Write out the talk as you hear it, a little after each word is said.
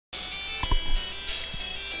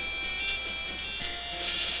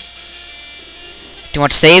Do you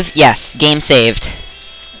want to save? Yes. Game saved.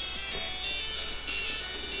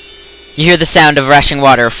 You hear the sound of rushing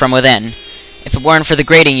water from within. If it weren't for the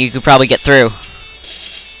grating, you could probably get through.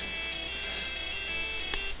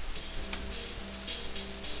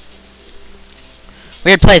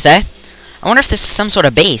 Weird place, eh? I wonder if this is some sort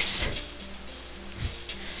of base.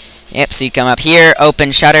 Yep, so you come up here,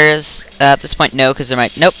 open shutters. At this point, no, because there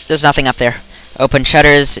might... Nope, there's nothing up there. Open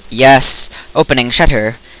shutters, yes. Opening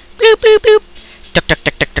shutter. Bloop, bloop, bloop. Tuk, tuk,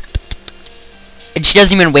 tuk, tuk, tuk, tuk. And she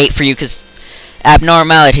doesn't even wait for you, because...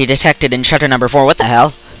 Abnormality detected in shutter number 4. What the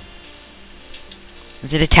hell?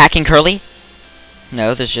 Is it attacking Curly?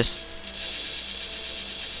 No, there's just...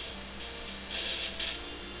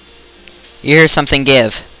 You hear something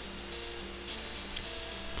give.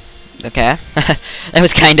 Okay. That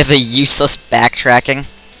was kind of a useless backtracking.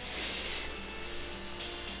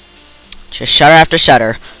 Just shutter after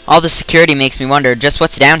shutter. All the security makes me wonder just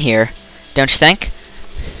what's down here. Don't you think?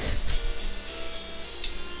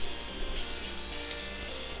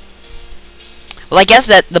 Well, I guess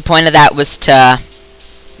that the point of that was to...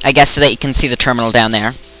 I guess so that you can see the terminal down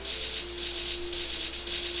there.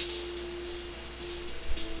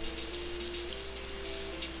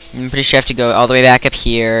 I'm pretty sure I have to go all the way back up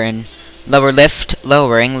here and lower lift,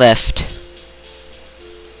 lowering lift.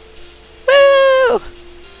 Woo!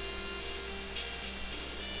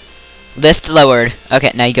 Lift lowered.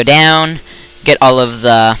 Okay, now you go down, get all of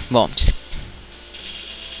the, well, just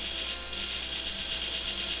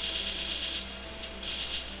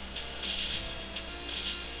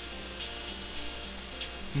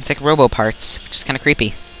it's like robo parts, which is kind of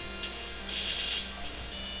creepy.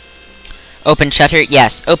 Open shutter?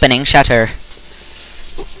 Yes, opening shutter.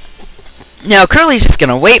 Now, Curly's just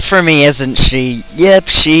gonna wait for me, isn't she? Yep,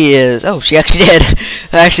 she is. Oh, she actually did.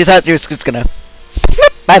 I actually thought she was just gonna...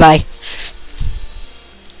 Bye-bye.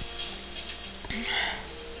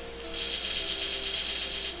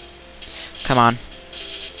 Come on.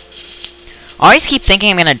 I always keep thinking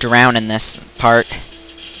I'm gonna drown in this part.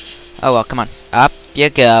 Oh well, come on. Up you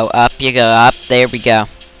go, up you go, up. There we go.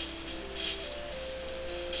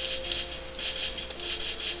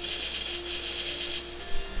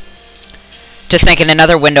 Just thinking,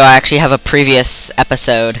 another window, I actually have a previous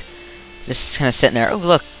episode. Just kind of sitting there. Oh,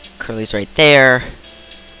 look. Curly's right there.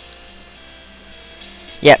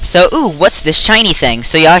 Yep, so, ooh, what's this shiny thing?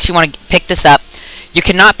 So you actually want to pick this up. You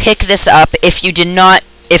cannot pick this up if you did not,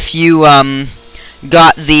 if you,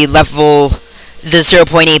 got the level, the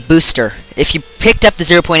 0.8 booster. If you picked up the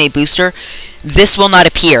 0.8 booster, this will not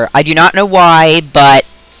appear. I do not know why, but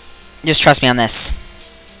just trust me on this.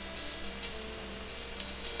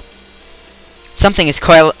 Something is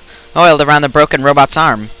oiled around the broken robot's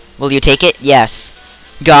arm. Will you take it? Yes.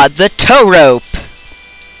 Got the tow rope!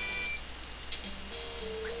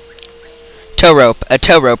 Tow rope. A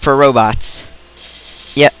tow rope for robots.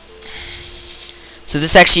 Yep. So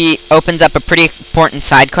this actually opens up a pretty important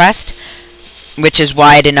side quest, which is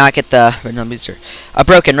why I did not get the original booster. A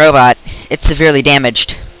broken robot. It's severely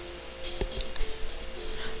damaged.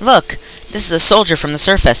 Look! This is a soldier from the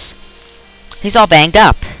surface. He's all banged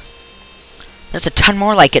up. There's a ton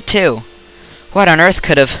more like it, too. What on earth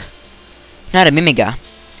could have... Not a Mimiga.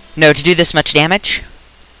 No, to do this much damage?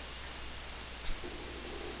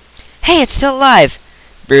 Hey, it's still alive!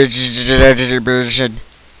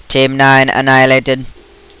 Team 9 annihilated.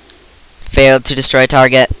 Failed to destroy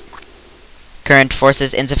target. Current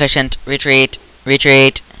forces insufficient. Retreat.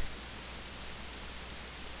 Retreat.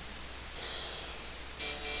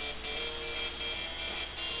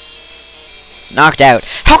 Knocked out.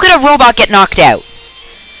 How could a robot get knocked out?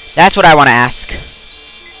 That's what I want to ask.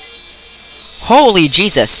 Holy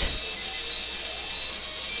Jesus.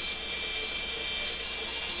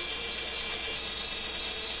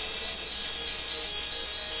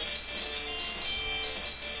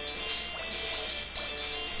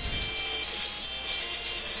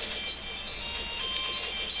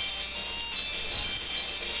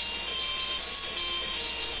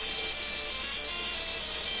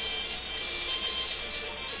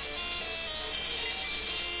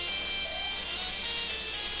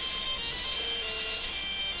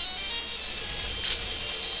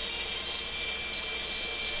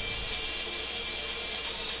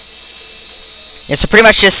 Yeah, so pretty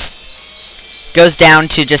much just goes down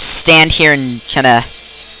to just stand here and kind of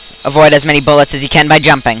avoid as many bullets as you can by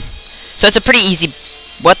jumping. So it's a pretty easy...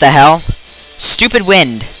 What the hell? Stupid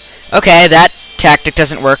wind. Okay, that tactic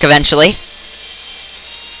doesn't work eventually.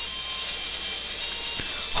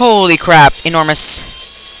 Holy crap, enormous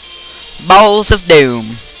balls of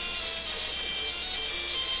doom.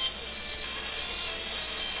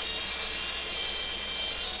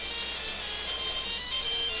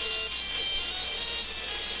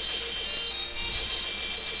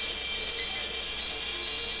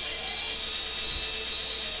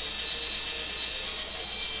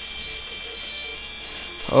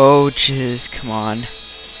 Oh, jeez, come on.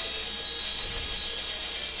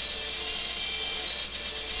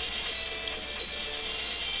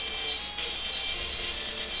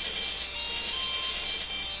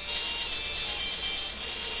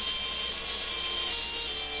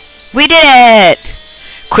 We did it!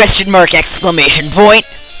 Question mark, exclamation point.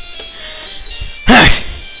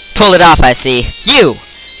 Pull it off, I see.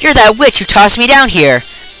 You're that witch who tossed me down here.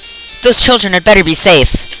 Those children had better be safe.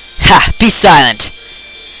 Ha! Be silent.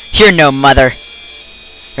 You're no mother.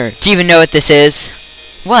 Do you even know what this is?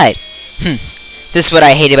 What? This is what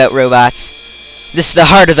I hate about robots. This is the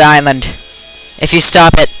heart of the island. If you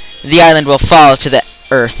stop it, the island will fall to the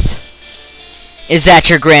earth. Is that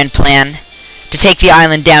your grand plan? To take the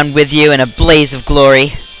island down with you in a blaze of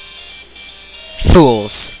glory?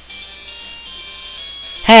 Fools.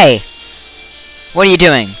 Hey! What are you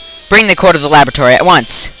doing? Bring the core to the laboratory at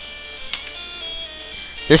once.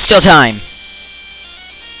 There's still time.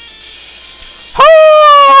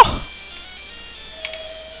 Oh!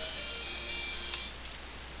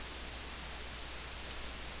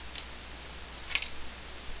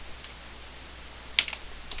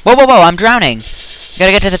 Whoa, whoa, whoa, I'm drowning.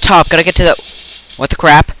 Gotta get to the top, gotta get to the... What the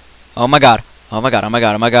crap? Oh my god. Oh my god, oh my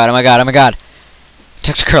god, oh my god, oh my god, oh my god.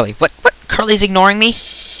 Talk to Curly. What? Curly's ignoring me?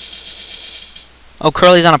 Oh,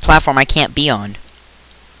 Curly's on a platform I can't be on.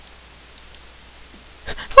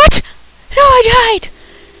 What? No, I died!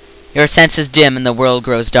 Your senses dim and the world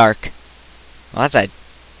grows dark. Well, that's a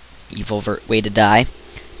evil way to die.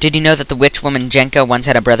 Did you know that the witch woman Jenka once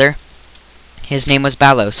had a brother? His name was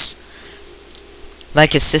Balos.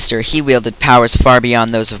 Like his sister, he wielded powers far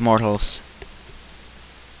beyond those of mortals.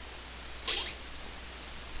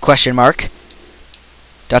 Question mark. ...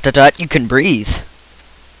 You can breathe.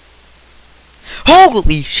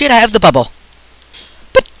 Holy shit, I have the bubble!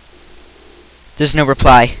 But... There's no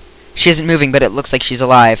reply. She isn't moving, but it looks like she's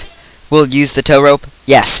alive. We'll use the tow rope?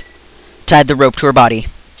 Yes. Tied the rope to her body.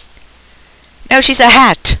 No, she's a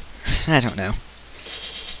hat! I don't know.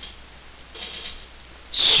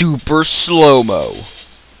 Super slow-mo.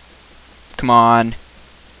 Come on.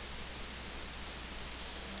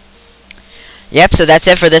 Yep, so that's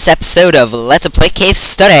it for this episode of Let's Play Cave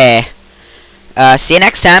Study. See you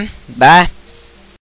next time. Bye.